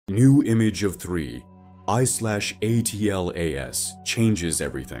New image of 3, I/ATLAS changes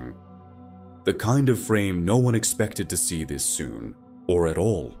everything. The kind of frame no one expected to see this soon, or at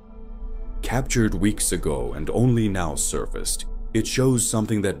all. Captured weeks ago and only now surfaced, it shows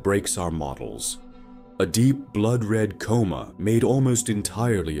something that breaks our models. A deep blood-red coma made almost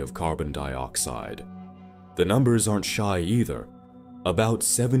entirely of carbon dioxide. The numbers aren't shy either. About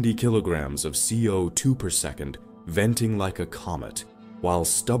 70 kilograms of CO₂ per second venting like a comet, while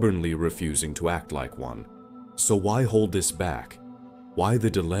stubbornly refusing to act like one. So why hold this back? Why the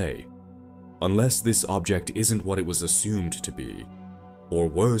delay? Unless this object isn't what it was assumed to be. Or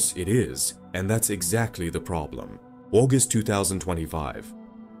worse, it is, and that's exactly the problem. August 2025.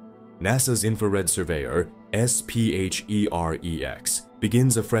 NASA's infrared surveyor, SPHEREx,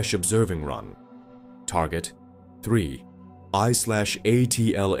 begins a fresh observing run. Target 3,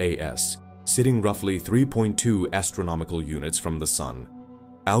 I/ATLAS, sitting roughly 3.2 astronomical units from the Sun,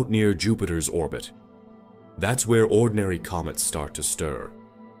 out near Jupiter's orbit. That's where ordinary comets start to stir.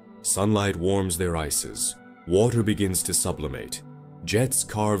 Sunlight warms their ices, water begins to sublimate, jets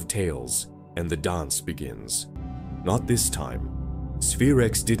carve tails, and the dance begins. Not this time.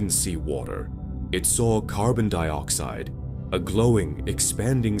 SPHEREx didn't see water. It saw carbon dioxide, a glowing,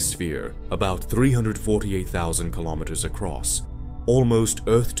 expanding sphere about 348,000 kilometers across, almost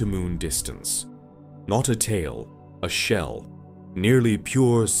Earth-to-Moon distance. Not a tail, a shell, nearly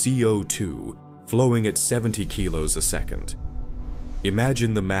pure CO₂ flowing at 70 kilos a second.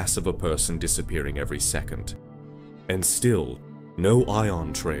 Imagine the mass of a person disappearing every second. And still, no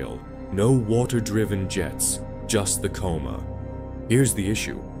ion trail, no water-driven jets, just the coma. Here's the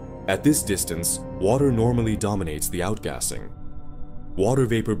issue. At this distance, water normally dominates the outgassing. Water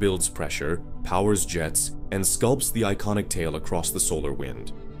vapor builds pressure, powers jets, and sculpts the iconic tail across the solar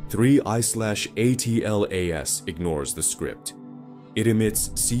wind. 3 I/ATLAS ignores the script. It emits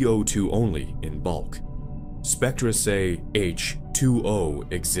CO₂ only in bulk. Spectra say H2O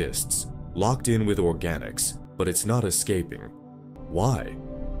exists, locked in with organics, but it's not escaping. Why?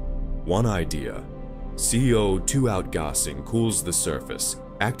 One idea. CO₂ outgassing cools the surface,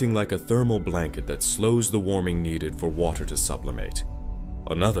 acting like a thermal blanket that slows the warming needed for water to sublimate.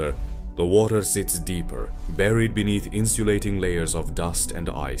 Another, the water sits deeper, buried beneath insulating layers of dust and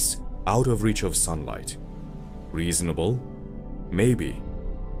ice, out of reach of sunlight. Reasonable? Maybe.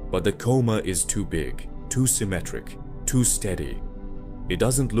 But the coma is too big, too symmetric, too steady. It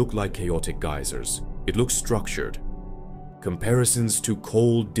doesn't look like chaotic geysers. It looks structured. Comparisons to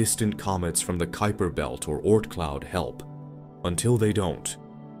cold, distant comets from the Kuiper Belt or Oort cloud help, until they don't.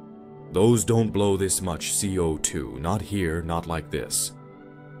 Those don't blow this much CO₂, not here, not like this.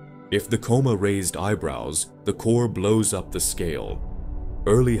 If the coma raised eyebrows, the core blows up the scale.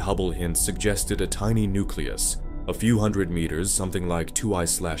 Early Hubble hints suggested a tiny nucleus, a few hundred meters, something like 2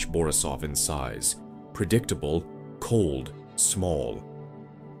 I/Borisov in size. Predictable, cold, small.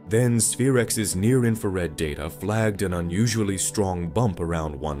 Then SPHEREx's near-infrared data flagged an unusually strong bump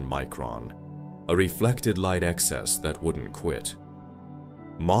around 1 micron, a reflected light excess that wouldn't quit.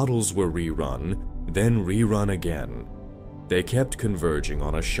 Models were rerun, then rerun again. They kept converging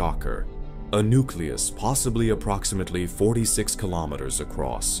on a shocker, a nucleus possibly approximately 46 kilometers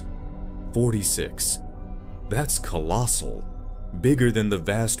across. 46. That's colossal. Bigger than the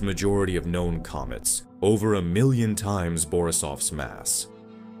vast majority of known comets, over 1 million times Borisov's mass.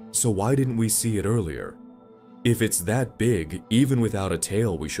 So why didn't we see it earlier? If it's that big, even without a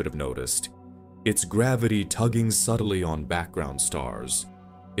tail we should have noticed. Its gravity tugging subtly on background stars.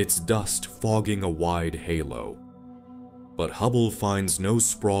 Its dust fogging a wide halo. But Hubble finds no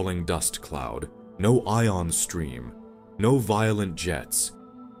sprawling dust cloud, no ion stream, no violent jets,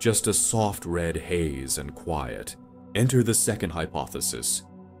 just a soft red haze and quiet. Enter the second hypothesis.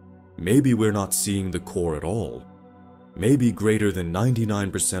 Maybe we're not seeing the core at all. Maybe greater than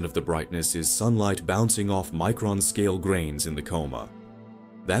 99% of the brightness is sunlight bouncing off micron-scale grains in the coma.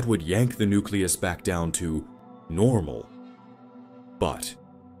 That would yank the nucleus back down to normal. But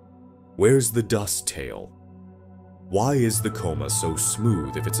where's the dust tail? Why is the coma so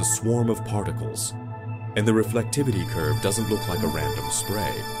smooth if it's a swarm of particles? And the reflectivity curve doesn't look like a random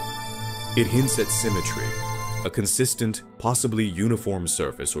spray. It hints at symmetry, a consistent, possibly uniform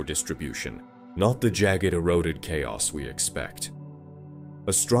surface or distribution, not the jagged, eroded chaos we expect.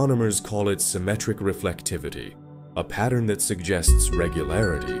 Astronomers call it symmetric reflectivity, a pattern that suggests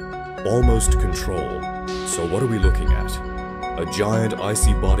regularity, almost control. So what are we looking at? A giant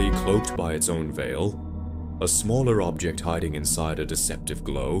icy body cloaked by its own veil? A smaller object hiding inside a deceptive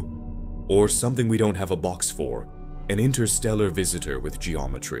glow? Or something we don't have a box for, an interstellar visitor with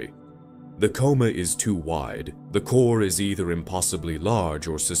geometry? The coma is too wide, the core is either impossibly large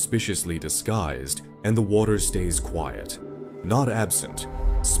or suspiciously disguised, and the water stays quiet. Not absent,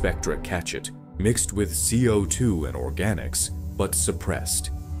 spectra catch it, mixed with CO2 and organics, but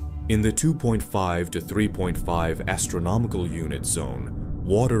suppressed. In the 2.5 to 3.5 astronomical unit zone,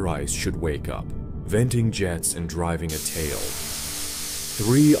 water ice should wake up, venting jets and driving a tail.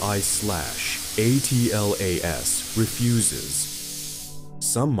 3I/ATLAS refuses.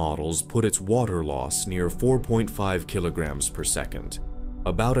 Some models put its water loss near 4.5 kilograms per second,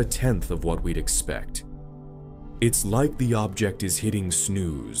 about a tenth of what we'd expect. It's like the object is hitting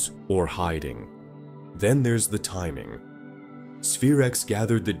snooze or hiding. Then there's the timing. SPHEREx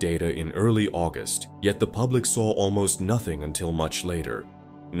gathered the data in early August, yet the public saw almost nothing until much later.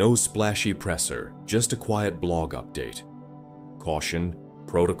 No splashy presser, just a quiet blog update. Caution,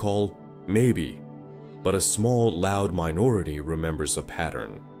 protocol, maybe, but a small, loud minority remembers a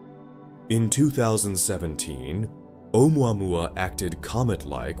pattern. In 2017, Oumuamua acted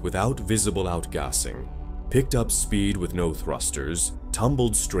comet-like without visible outgassing, picked up speed with no thrusters,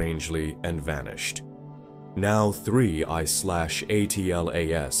 tumbled strangely, and vanished. Now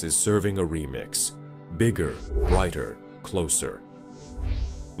 3I/ATLAS is serving a remix. Bigger, brighter, closer.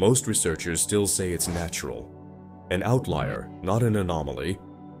 Most researchers still say it's natural. An outlier, not an anomaly,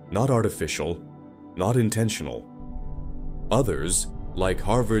 not artificial, not intentional. Others, like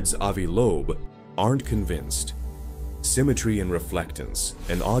Harvard's Avi Loeb, aren't convinced. Symmetry and reflectance,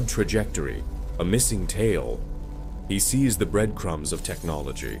 an odd trajectory, a missing tail. He sees the breadcrumbs of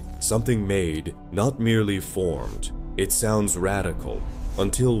technology, something made, not merely formed. It sounds radical,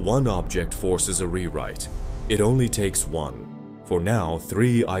 until one object forces a rewrite. It only takes one. For now,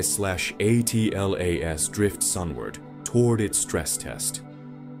 3I/ATLAS drifts sunward, toward its stress test.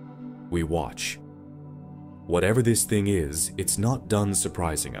 We watch. Whatever this thing is, it's not done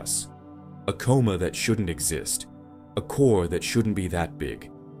surprising us. A coma that shouldn't exist, a core that shouldn't be that big,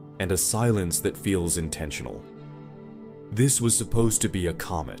 and a silence that feels intentional. This was supposed to be a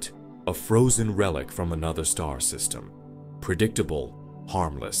comet, a frozen relic from another star system. Predictable,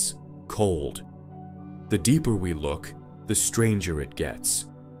 harmless, cold. The deeper we look, the stranger it gets.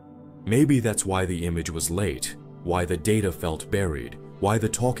 Maybe that's why the image was late, why the data felt buried, why the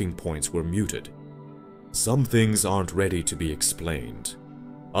talking points were muted. Some things aren't ready to be explained.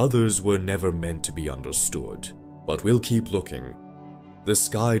 Others were never meant to be understood. But we'll keep looking. The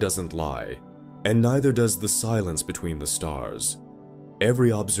sky doesn't lie, and neither does the silence between the stars.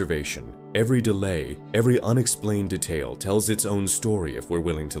 Every observation, every delay, every unexplained detail tells its own story if we're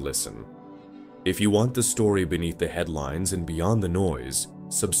willing to listen. If you want the story beneath the headlines and beyond the noise,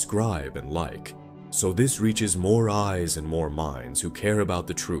 subscribe and like, so this reaches more eyes and more minds who care about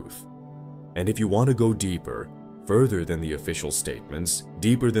the truth. And if you want to go deeper, further than the official statements,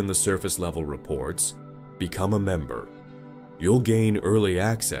 deeper than the surface level reports, become a member. You'll gain early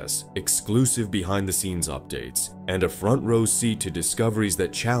access, exclusive behind-the-scenes updates, and a front-row seat to discoveries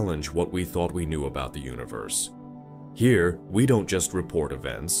that challenge what we thought we knew about the universe. Here, we don't just report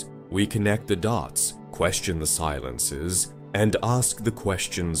events, we connect the dots, question the silences, and ask the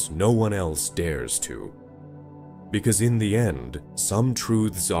questions no one else dares to. Because in the end, some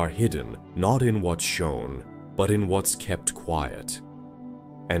truths are hidden not in what's shown, but in what's kept quiet.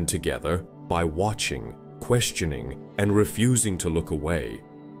 And together, by watching, questioning, and refusing to look away,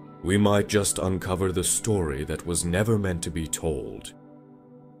 we might just uncover the story that was never meant to be told.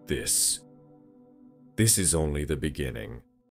 This is only the beginning.